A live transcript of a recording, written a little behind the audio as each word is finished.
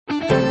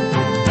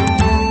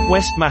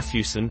West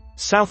Matthewson,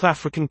 South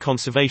African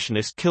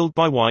conservationist killed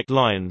by white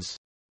lions.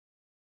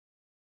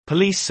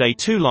 Police say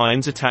 2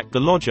 lions attacked the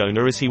lodge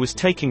owner as he was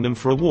taking them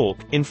for a walk,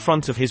 in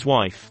front of his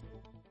wife.